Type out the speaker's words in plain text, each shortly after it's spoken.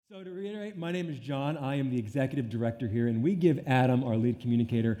So to reiterate, my name is John. I am the executive director here, and we give Adam, our lead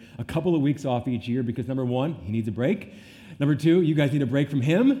communicator, a couple of weeks off each year because number one, he needs a break. Number two, you guys need a break from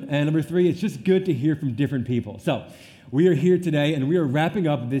him. And number three, it's just good to hear from different people. So we are here today, and we are wrapping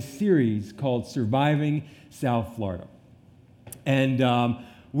up this series called Surviving South Florida. And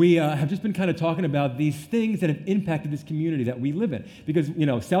we have just been kind of talking about these things that have impacted this community that we live in. Because,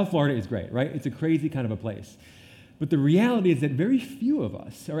 South Florida is great, right? It's a crazy kind of a place. But the reality is that very few of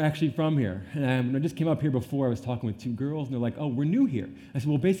us are actually from here. And when I just came up here before, I was talking with two girls, and they're like, oh, we're new here. I said,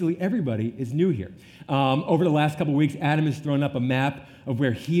 well, basically everybody is new here. Over the last couple of weeks, Adam has thrown up a map of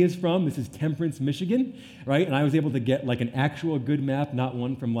where he is from. This is Temperance, Michigan, right? And I was able to get like an actual good map, not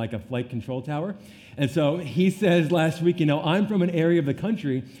one from like a flight control tower. And so he says last week, I'm from an area of the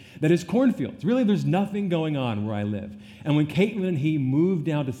country that is cornfields. Really, there's nothing going on where I live. And when Caitlin and he moved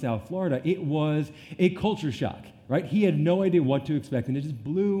down to South Florida, it was a culture shock. Right? He had no idea what to expect, and it just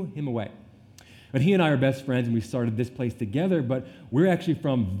blew him away. But he and I are best friends, and we started this place together, but we're actually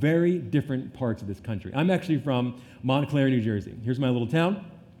from very different parts of this country. I'm actually from Montclair, New Jersey. Here's my little town,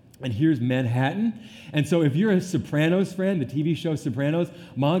 and here's Manhattan. And so if you're a Sopranos fan, the TV show Sopranos,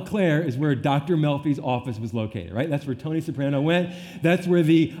 Montclair is where Dr. Melfi's office was located, right? That's where Tony Soprano went. That's where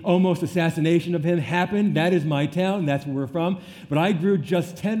the almost assassination of him happened. That is my town. That's where we're from. But I grew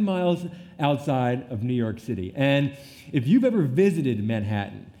just 10 miles outside of New York City. And if you've ever visited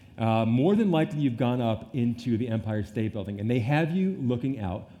Manhattan, more than likely you've gone up into the Empire State Building, and they have you looking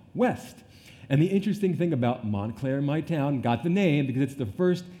out west. And the interesting thing about Montclair, my town, got the name because it's the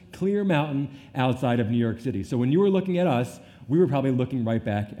first clear mountain outside of New York City. So when you were looking at us, we were probably looking right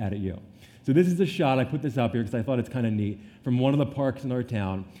back at you. So this is a shot, I put this up here because I thought it's kind of neat, from one of the parks in our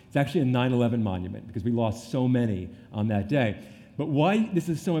town. It's actually a 9/11 monument because we lost so many on that day. But why this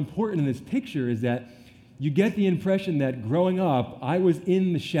is so important in this picture is that you get the impression that growing up, I was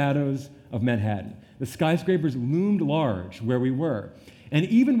in the shadows of Manhattan. The skyscrapers loomed large where we were. And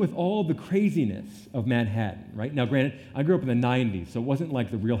even with all the craziness of Manhattan, right? Now, granted, I grew up in the 90s, so it wasn't like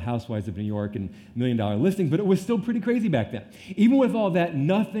the Real Housewives of New York and $1 Million Listings, but it was still pretty crazy back then. Even with all that,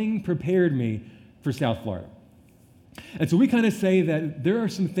 nothing prepared me for South Florida. And so we kind of say that there are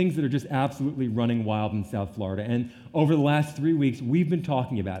some things that are just absolutely running wild in South Florida. And over the last 3 weeks, we've been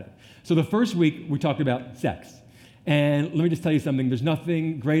talking about it. So the first week, we talked about sex. And let me just tell you something. There's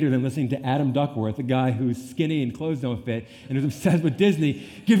nothing greater than listening to Adam Duckworth, a guy who's skinny and clothes don't fit and is obsessed with Disney,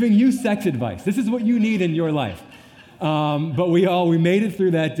 giving you sex advice. This is what you need in your life. But we made it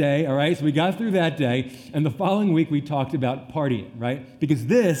through that day, all right? So we got through that day. And the following week, we talked about partying, right? Because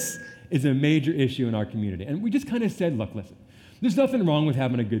this is a major issue in our community. And we just kind of said, look, listen, there's nothing wrong with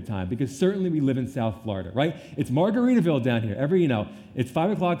having a good time because certainly we live in South Florida, right? It's Margaritaville down here. It's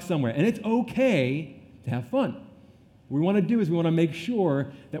 5 o'clock somewhere, and it's okay to have fun. What we want to do is we want to make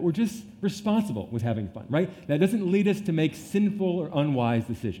sure that we're just responsible with having fun, right? That doesn't lead us to make sinful or unwise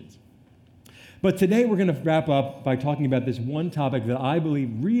decisions. But today we're going to wrap up by talking about this one topic that I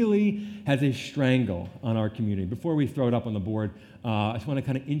believe really has a strangle on our community. Before we throw it up on the board, I just want to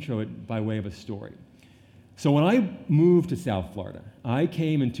kind of intro it by way of a story. So when I moved to South Florida, I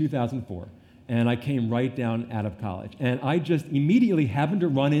came in 2004, and I came right down out of college. And I just immediately happened to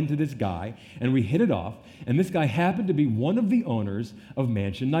run into this guy, and we hit it off. And this guy happened to be one of the owners of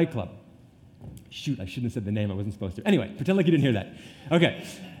Mansion Nightclub. Shoot, I shouldn't have said the name. I wasn't supposed to. Anyway, pretend like you didn't hear that. Okay.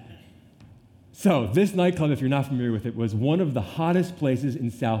 So this nightclub, if you're not familiar with it, was one of the hottest places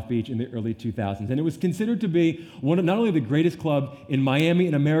in South Beach in the early 2000s. And it was considered to be one of not only the greatest club in Miami,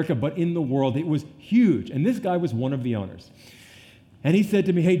 in America, but in the world. It was huge. And this guy was one of the owners. And he said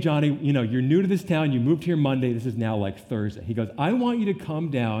to me, hey, Johnny, you're new to this town. You moved here Monday. This is now like Thursday. He goes, I want you to come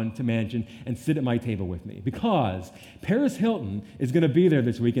down to Mansion and sit at my table with me because Paris Hilton is going to be there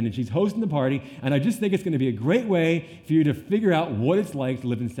this weekend, and she's hosting the party. And I just think it's going to be a great way for you to figure out what it's like to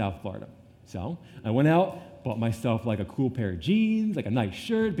live in South Florida. So I went out, bought myself like a cool pair of jeans, like a nice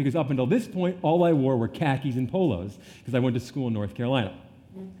shirt, because up until this point, all I wore were khakis and polos because I went to school in North Carolina.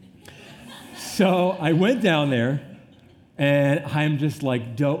 So I went down there, and I'm just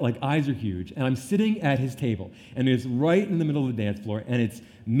like dope, like eyes are huge, and I'm sitting at his table, and it's right in the middle of the dance floor, and it's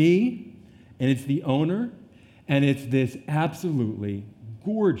me, and it's the owner, and it's this absolutely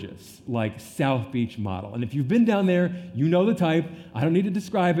gorgeous, like South Beach model. And if you've been down there, you know the type. I don't need to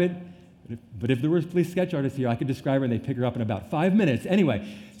describe it. But if there was police sketch artists here, I could describe her and they'd pick her up in about 5 minutes.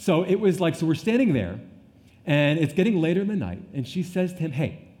 Anyway, so it was like, so we're standing there and it's getting later in the night and she says to him,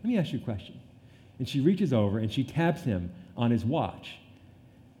 hey, let me ask you a question. And she reaches over and she taps him on his watch.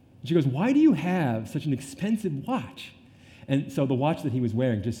 And she goes, why do you have such an expensive watch? And so the watch that he was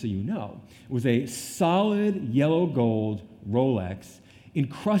wearing, just so you know, was a solid yellow gold Rolex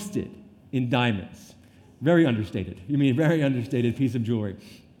encrusted in diamonds. Very understated. You mean a very understated piece of jewelry.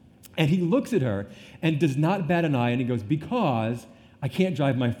 And he looks at her and does not bat an eye, and he goes, because I can't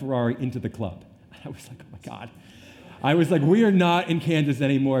drive my Ferrari into the club. I was like, oh my God. I was like, we are not in Kansas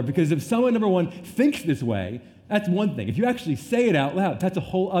anymore, because if someone, number one, thinks this way, that's one thing. If you actually say it out loud, that's a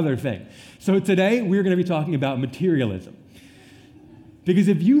whole other thing. So today, we're going to be talking about materialism. Because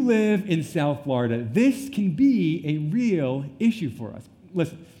if you live in South Florida, this can be a real issue for us.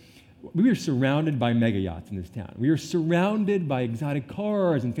 Listen, we are surrounded by mega yachts in this town. We are surrounded by exotic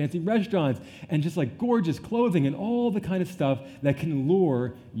cars and fancy restaurants and just like gorgeous clothing and all the kind of stuff that can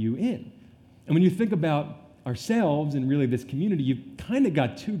lure you in. And when you think about ourselves and really this community, you've kind of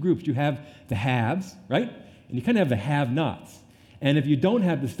got two groups. You have the haves, right? And you kind of have the have-nots. And if you don't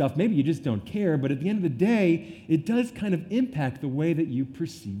have the stuff, maybe you just don't care, but at the end of the day, it does kind of impact the way that you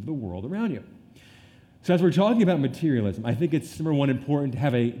perceive the world around you. So as we're talking about materialism, I think it's, number one, important to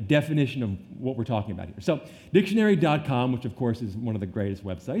have a definition of what we're talking about here. So dictionary.com, which of course is one of the greatest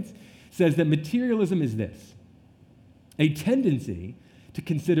websites, says that materialism is this: a tendency to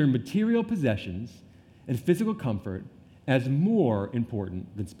consider material possessions and physical comfort as more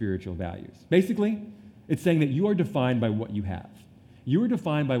important than spiritual values. Basically, it's saying that you are defined by what you have. You are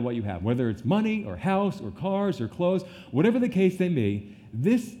defined by what you have, whether it's money or house or cars or clothes, whatever the case may be.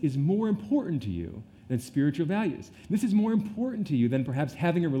 This is more important to you than spiritual values. This is more important to you than perhaps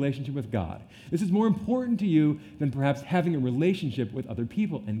having a relationship with God. This is more important to you than perhaps having a relationship with other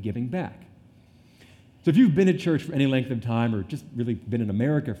people and giving back. So if you've been at church for any length of time or just really been in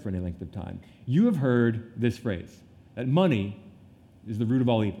America for any length of time, you have heard this phrase, that money is the root of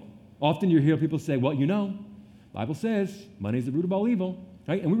all evil. Often you hear people say, well, you know, the Bible says money is the root of all evil,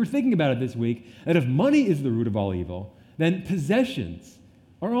 right? And we were thinking about it this week, that if money is the root of all evil, then possessions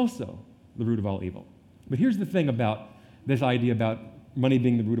are also the root of all evil. But here's the thing about this idea about money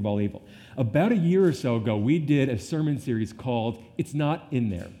being the root of all evil. About a year or so ago, we did a sermon series called It's Not in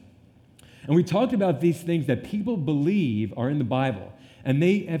There. And we talked about these things that people believe are in the Bible, and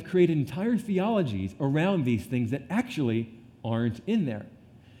they have created entire theologies around these things that actually aren't in there.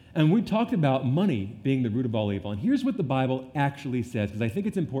 And we talked about money being the root of all evil. And here's what the Bible actually says, because I think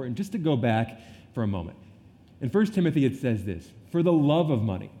it's important just to go back for a moment. In 1 Timothy, it says this: for the love of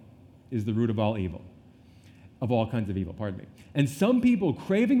money is the root of all evil. Of all kinds of evil, pardon me. And some people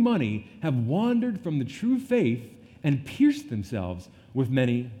craving money have wandered from the true faith and pierced themselves with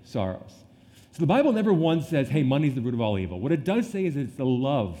many sorrows. So the Bible never once says, hey, money's the root of all evil. What it does say is it's the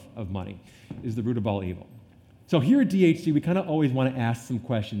love of money is the root of all evil. So here at DHC, we kind of always want to ask some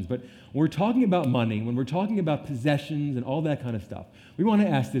questions, but when we're talking about money, when we're talking about possessions and all that kind of stuff, we want to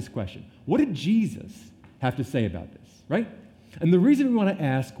ask this question: what did Jesus have to say about this, right? And the reason we want to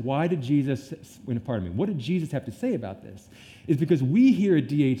ask, what did Jesus have to say about this, is because we here at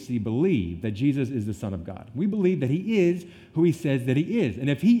DHC believe that Jesus is the Son of God. We believe that he is who he says that he is. And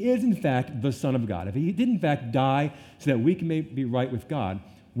if he is, in fact, the Son of God, if he did, in fact, die so that we can be right with God,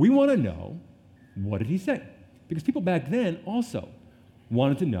 we want to know, what did he say? Because people back then also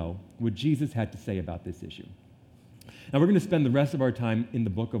wanted to know what Jesus had to say about this issue. Now, we're going to spend the rest of our time in the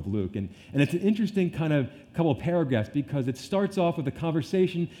book of Luke, and it's an interesting kind of couple of paragraphs because it starts off with a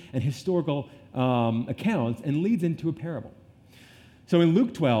conversation and historical accounts and leads into a parable. So in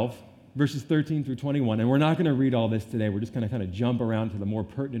Luke 12, verses 13 through 21, and we're not going to read all this today, we're just going to kind of jump around to the more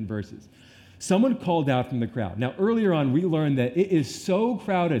pertinent verses. Someone called out from the crowd. Now, earlier on, we learned that it is so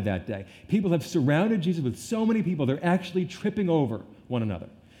crowded that day. People have surrounded Jesus with so many people, they're actually tripping over one another.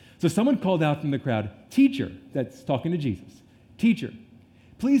 So someone called out from the crowd, "Teacher," that's talking to Jesus, "Teacher,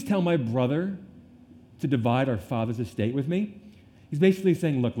 please tell my brother to divide our father's estate with me." He's basically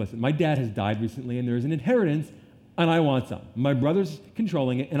saying, look, listen, my dad has died recently and there's an inheritance and I want some. My brother's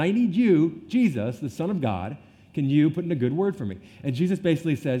controlling it and I need you, Jesus, the Son of God, can you put in a good word for me? And Jesus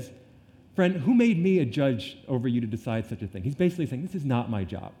basically says, friend, who made me a judge over you to decide such a thing? He's basically saying, this is not my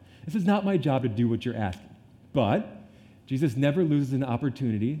job. This is not my job to do what you're asking. But Jesus never loses an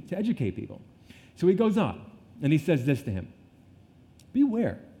opportunity to educate people. So he goes on, and he says this to him: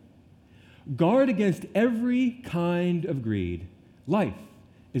 beware. Guard against every kind of greed. Life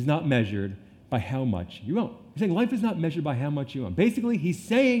is not measured by how much you own. He's saying life is not measured by how much you own. Basically, he's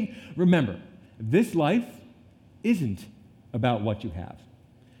saying, remember, this life isn't about what you have.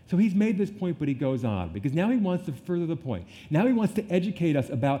 So he's made this point, but he goes on, because now he wants to further the point. Now he wants to educate us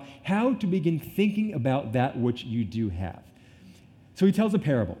about how to begin thinking about that which you do have. So he tells a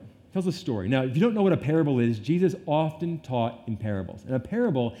parable, tells a story. Now, if you don't know what a parable is, Jesus often taught in parables. And a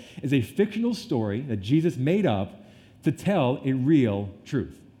parable is a fictional story that Jesus made up to tell a real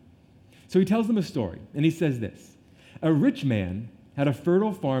truth. So he tells them a story, and he says this: a rich man had a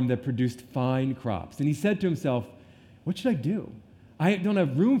fertile farm that produced fine crops. And he said to himself, what should I do? I don't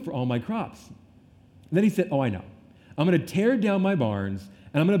have room for all my crops. And then he said, oh, I know. I'm going to tear down my barns,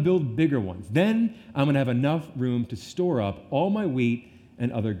 and I'm going to build bigger ones. Then I'm going to have enough room to store up all my wheat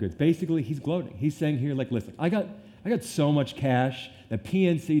and other goods. Basically, he's gloating. He's saying here, like, listen, I got so much cash that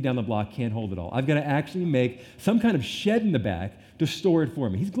PNC down the block can't hold it all. I've got to actually make some kind of shed in the back to store it for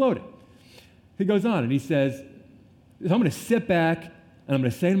me. He's gloating. He goes on and he says, I'm going to sit back and I'm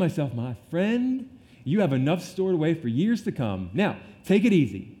going to say to myself, my friend, you have enough stored away for years to come. Now, take it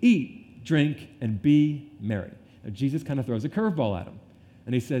easy. Eat, drink, and be merry. Now, Jesus kind of throws a curveball at him.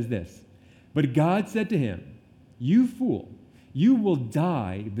 And he says this, but God said to him, you fool, you will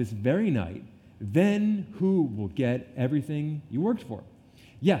die this very night. Then who will get everything you worked for?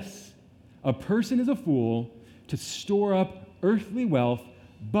 Yes, a person is a fool to store up earthly wealth,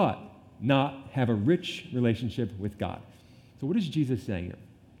 but not have a rich relationship with God. So what is Jesus saying here?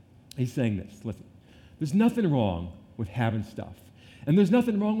 He's saying this, listen, there's nothing wrong with having stuff. And there's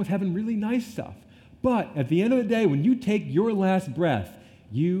nothing wrong with having really nice stuff. But at the end of the day, when you take your last breath,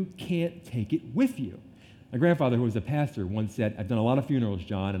 you can't take it with you. My grandfather, who was a pastor, once said, I've done a lot of funerals,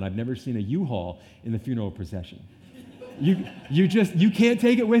 John, and I've never seen a U-Haul in the funeral procession. You can't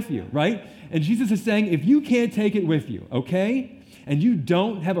take it with you, right? And Jesus is saying, if you can't take it with you, okay, and you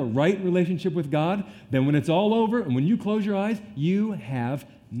don't have a right relationship with God, then when it's all over and when you close your eyes, you have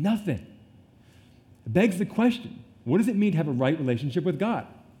nothing. It begs the question, what does it mean to have a right relationship with God?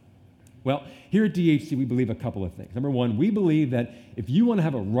 Well, here at DHC, we believe a couple of things. Number one, we believe that if you want to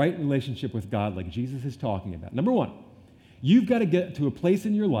have a right relationship with God like Jesus is talking about, number one, you've got to get to a place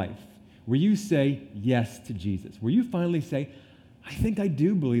in your life where you say yes to Jesus, where you finally say, I think I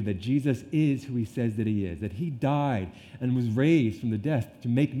do believe that Jesus is who he says that he is, that he died and was raised from the death to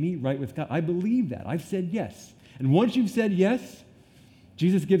make me right with God. I believe that. I've said yes. And once you've said yes,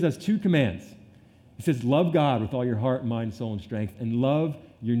 Jesus gives us two commands. He says, love God with all your heart, mind, soul, and strength, and love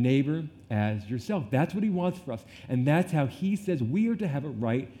your neighbor as yourself. That's what he wants for us. And that's how he says we are to have a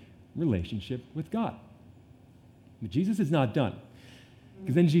right relationship with God. But Jesus is not done,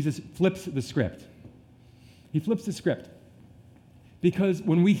 because then Jesus flips the script. He flips the script. Because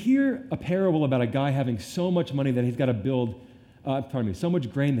when we hear a parable about a guy having so much money that he's got to build, so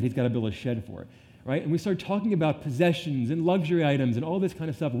much grain that he's got to build a shed for it, right? And we start talking about possessions and luxury items and all this kind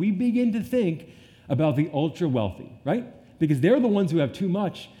of stuff, we begin to think about the ultra wealthy, right? Because they're the ones who have too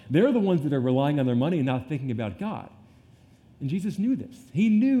much. They're the ones that are relying on their money and not thinking about God. And Jesus knew this. He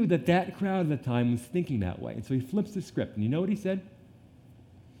knew that that crowd at the time was thinking that way. And so he flips the script. And you know what he said?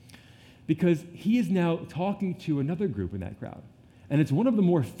 Because he is now talking to another group in that crowd. And it's one of the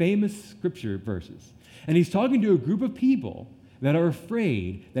more famous scripture verses. And he's talking to a group of people that are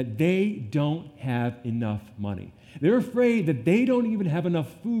afraid that they don't have enough money. They're afraid that they don't even have enough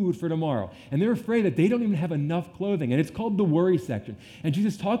food for tomorrow. And they're afraid that they don't even have enough clothing. And it's called the worry section. And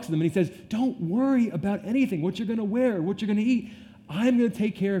Jesus talks to them and he says, don't worry about anything, what you're going to wear, what you're going to eat. I'm going to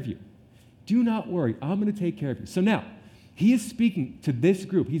take care of you. Do not worry. I'm going to take care of you. So now, he is speaking to this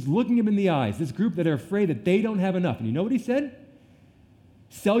group. He's looking them in the eyes, this group that are afraid that they don't have enough. And you know what he said?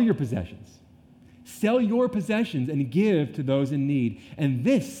 Sell your possessions. Sell your possessions and give to those in need. And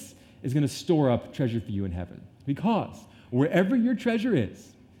this is going to store up treasure for you in heaven. Because wherever your treasure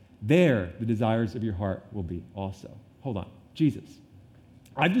is, there the desires of your heart will be also. Hold on. Jesus,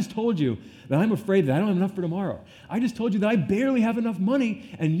 I've just told you that I'm afraid that I don't have enough for tomorrow. I just told you that I barely have enough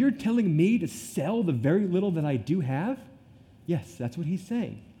money, and you're telling me to sell the very little that I do have? Yes, that's what he's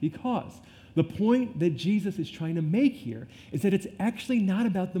saying. Because the point that Jesus is trying to make here is that it's actually not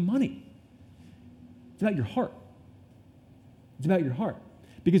about the money. It's about your heart. It's about your heart.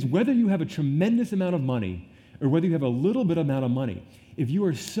 Because whether you have a tremendous amount of money or whether you have a little bit amount of money, if you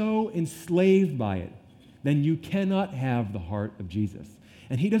are so enslaved by it, then you cannot have the heart of Jesus.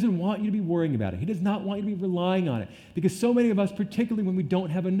 And he doesn't want you to be worrying about it. He does not want you to be relying on it. Because so many of us, particularly when we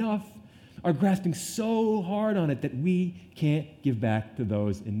don't have enough, are grasping so hard on it that we can't give back to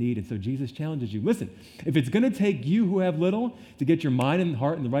those in need. And so Jesus challenges you, listen, if it's going to take you who have little to get your mind and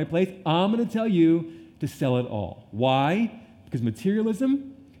heart in the right place, I'm going to tell you to sell it all. Why? Because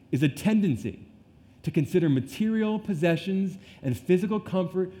materialism is a tendency to consider material possessions and physical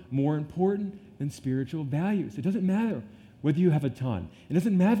comfort more important than spiritual values. It doesn't matter whether you have a ton. It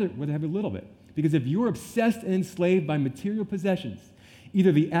doesn't matter whether you have a little bit. Because if you're obsessed and enslaved by material possessions,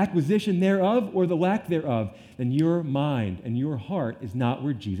 either the acquisition thereof or the lack thereof, then your mind and your heart is not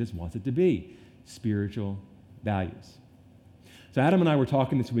where Jesus wants it to be, spiritual values. So Adam and I were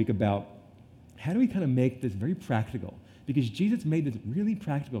talking this week about how do we kind of make this very practical? Because Jesus made this really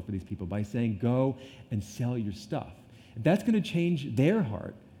practical for these people by saying, go and sell your stuff. if that's going to change their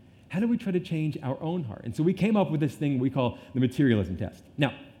heart, how do we try to change our own heart? And so we came up with this thing we call the materialism test.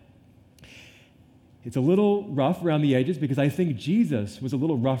 Now, it's a little rough around the edges because I think Jesus was a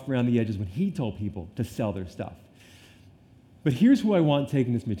little rough around the edges when he told people to sell their stuff. But here's who I want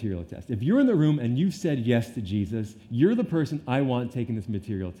taking this material test. If you're in the room and you said yes to Jesus, you're the person I want taking this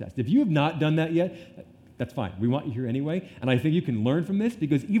material test. If you have not done that yet, that's fine. We want you here anyway. And I think you can learn from this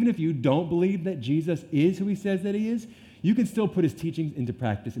because even if you don't believe that Jesus is who he says that he is, you can still put his teachings into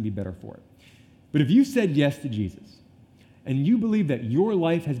practice and be better for it. But if you said yes to Jesus and you believe that your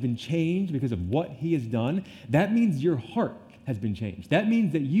life has been changed because of what he has done, that means your heart has been changed. That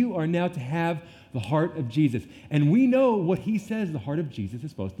means that you are now to have the heart of Jesus. And we know what he says the heart of Jesus is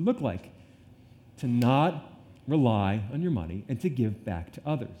supposed to look like: to not rely on your money and to give back to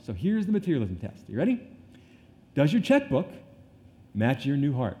others. So here's the materialism test. You ready? Does your checkbook match your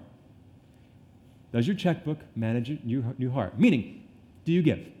new heart? Does your checkbook manage your new heart? Meaning, do you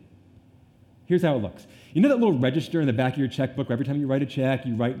give? Here's how it looks. You know that little register in the back of your checkbook where every time you write a check,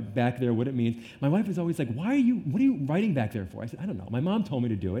 you write back there what it means? My wife is always like, what are you writing back there for? I said, I don't know. My mom told me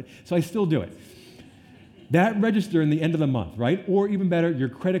to do it, so I still do it. That register in the end of the month, right? Or even better, your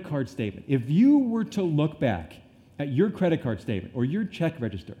credit card statement. If you were to look back at your credit card statement or your check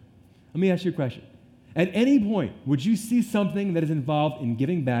register, let me ask you a question. At any point, would you see something that is involved in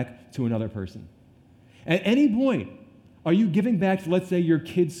giving back to another person? At any point, are you giving back to, let's say, your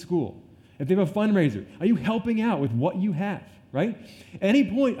kid's school? If they have a fundraiser, are you helping out with what you have, right? At any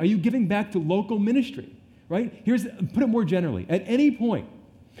point, are you giving back to local ministry, right? Put it more generally. At any point,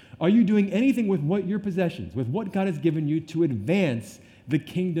 are you doing anything with what your possessions, with what God has given you to advance the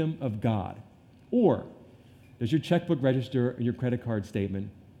kingdom of God? Or does your checkbook register or your credit card statement,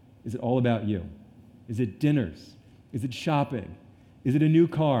 is it all about you? Is it dinners? Is it shopping? Is it a new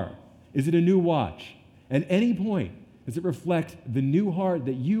car? Is it a new watch? At any point, does it reflect the new heart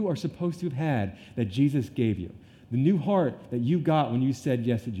that you are supposed to have had that Jesus gave you? The new heart that you got when you said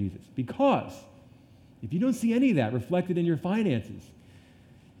yes to Jesus? Because if you don't see any of that reflected in your finances,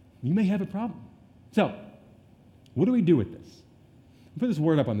 you may have a problem. So, what do we do with this? I put this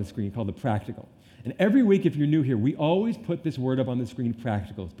word up on the screen called the practical. And every week, if you're new here, we always put this word up on the screen,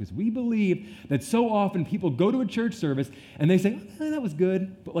 practicals, because we believe that so often people go to a church service and they say, that was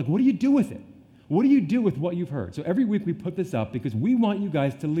good, but what do you do with it? What do you do with what you've heard? So every week we put this up because we want you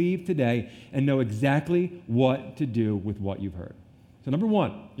guys to leave today and know exactly what to do with what you've heard. So number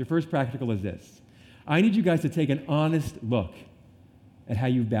one, your first practical is this. I need you guys to take an honest look at how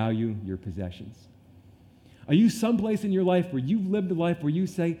you value your possessions. Are you someplace in your life where you've lived a life where you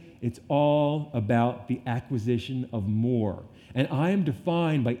say, it's all about the acquisition of more, and I am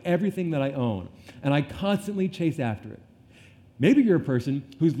defined by everything that I own, and I constantly chase after it? Maybe you're a person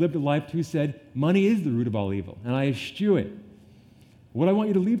who's lived a life who said, money is the root of all evil, and I eschew it. What I want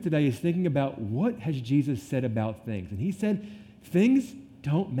you to leave today is thinking about what has Jesus said about things. And he said, things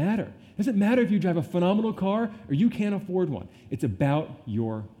don't matter. It doesn't matter if you drive a phenomenal car or you can't afford one. It's about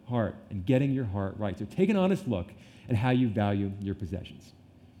your heart and getting your heart right. So take an honest look at how you value your possessions.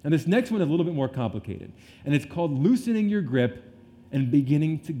 And this next one is a little bit more complicated, and it's called loosening your grip and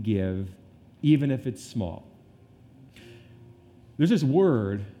beginning to give, even if it's small. There's this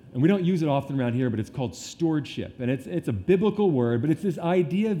word, and we don't use it often around here, but it's called stewardship. And it's a biblical word, but it's this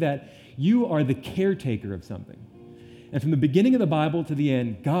idea that you are the caretaker of something. And from the beginning of the Bible to the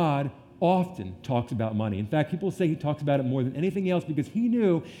end, God often talks about money. In fact, people say he talks about it more than anything else because he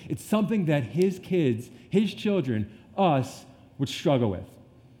knew it's something that his kids, his children, us, would struggle with.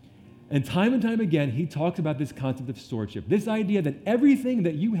 And time again, he talks about this concept of stewardship, this idea that everything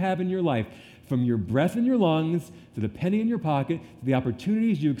that you have in your life, from your breath in your lungs, to the penny in your pocket, to the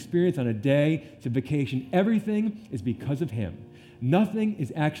opportunities you experience on a day, to vacation, everything is because of him. Nothing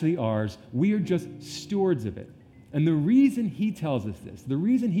is actually ours. We are just stewards of it. And the reason he tells us this, the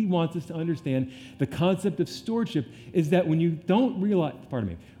reason he wants us to understand the concept of stewardship is that when you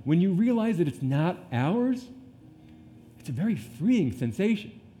when you realize that it's not ours, it's a very freeing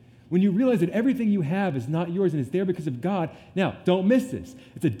sensation. When you realize that everything you have is not yours and it's there because of God. Now, don't miss this.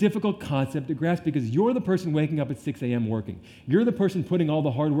 It's a difficult concept to grasp because you're the person waking up at 6 a.m. working. You're the person putting all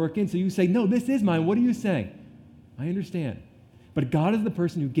the hard work in, so you say, no, this is mine. What are you saying? I understand. But God is the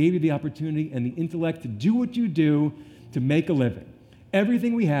person who gave you the opportunity and the intellect to do what you do to make a living.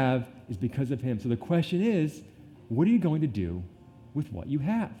 Everything we have is because of him. So the question is, what are you going to do with what you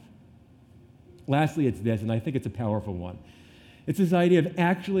have? Lastly, it's this, and I think it's a powerful one. It's this idea of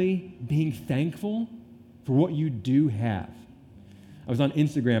actually being thankful for what you do have. I was on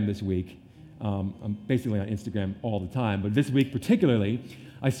Instagram this week. I'm basically on Instagram all the time, but this week particularly,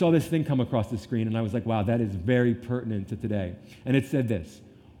 I saw this thing come across the screen, and I was like, wow, that is very pertinent to today. And it said this: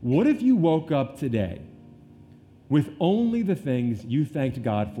 what if you woke up today with only the things you thanked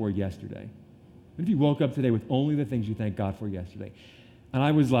God for yesterday? What if you woke up today with only the things you thanked God for yesterday? And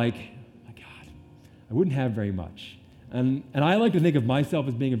I was like, my God, I wouldn't have very much. And I like to think of myself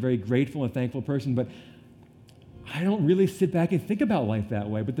as being a very grateful and thankful person, but I don't really sit back and think about life that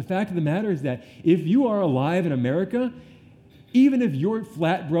way. But the fact of the matter is that if you are alive in America, even if you're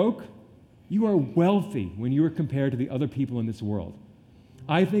flat broke, you are wealthy when you are compared to the other people in this world.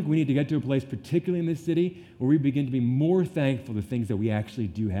 I think we need to get to a place, particularly in this city, where we begin to be more thankful for the things that we actually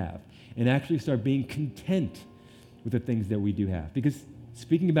do have and actually start being content with the things that we do have. Because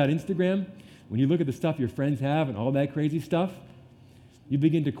speaking about Instagram, when you look at the stuff your friends have and all that crazy stuff, you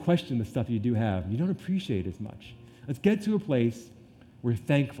begin to question the stuff you do have. You don't appreciate it as much. Let's get to a place where we're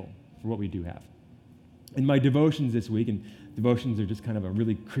thankful for what we do have. In my devotions this week, and devotions are just kind of a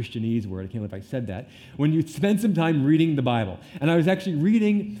really Christianese word, I can't believe I said that, when you spend some time reading the Bible. And I was actually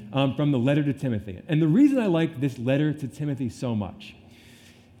reading from the letter to Timothy. And the reason I like this letter to Timothy so much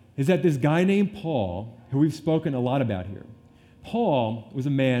is that this guy named Paul, who we've spoken a lot about here, Paul was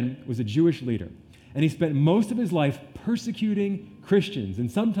a Jewish leader, and he spent most of his life persecuting Christians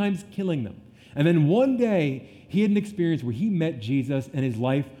and sometimes killing them. And then one day, he had an experience where he met Jesus and his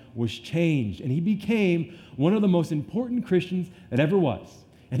life was changed, and he became one of the most important Christians that ever was.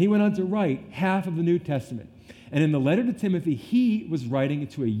 And he went on to write half of the New Testament. And in the letter to Timothy, he was writing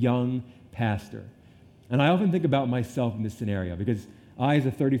it to a young pastor. And I often think about myself in this scenario because I, as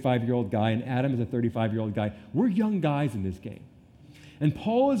a 35-year-old guy, and Adam, as a 35-year-old guy, we're young guys in this game. And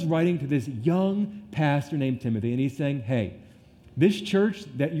Paul is writing to this young pastor named Timothy, and he's saying, hey, this church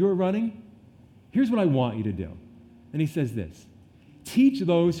that you're running, here's what I want you to do. And he says this: teach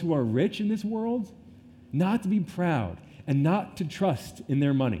those who are rich in this world not to be proud and not to trust in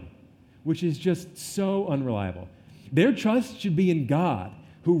their money, which is just so unreliable. Their trust should be in God,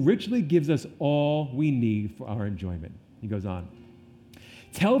 who richly gives us all we need for our enjoyment. He goes on.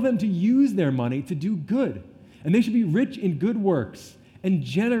 Tell them to use their money to do good, and they should be rich in good works and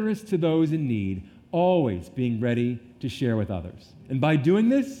generous to those in need, always being ready to share with others. And by doing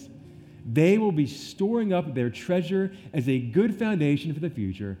this, they will be storing up their treasure as a good foundation for the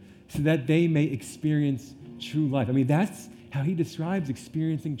future so that they may experience true life. I mean, that's how he describes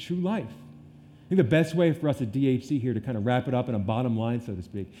experiencing true life. I think the best way for us at DHC here to kind of wrap it up in a bottom line, so to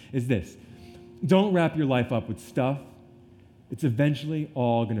speak, is this: don't wrap your life up with stuff. It's eventually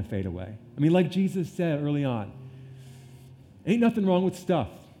all going to fade away. I mean, like Jesus said early on, ain't nothing wrong with stuff.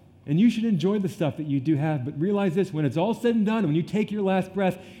 And you should enjoy the stuff that you do have, but realize this: when it's all said and done, when you take your last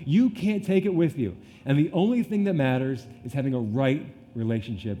breath, you can't take it with you. And the only thing that matters is having a right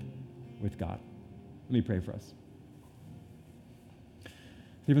relationship with God. Let me pray for us.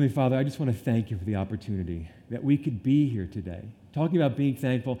 Heavenly Father, I just want to thank you for the opportunity that we could be here today. Talking about being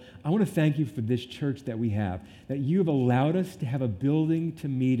thankful, I want to thank you for this church that we have, that you have allowed us to have a building to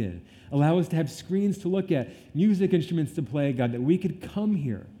meet in, allow us to have screens to look at, music instruments to play, God, that we could come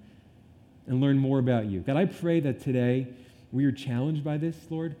here and learn more about you. God, I pray that today we are challenged by this,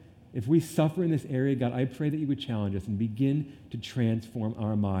 Lord. If we suffer in this area, God, I pray that you would challenge us and begin to transform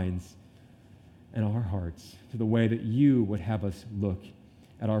our minds and our hearts to the way that you would have us look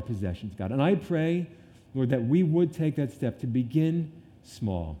at our possessions, God. And I pray, Lord, that we would take that step to begin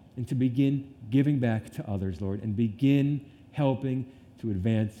small and to begin giving back to others, Lord, and begin helping to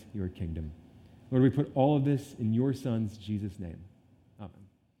advance your kingdom. Lord, we put all of this in your Son's Jesus' name.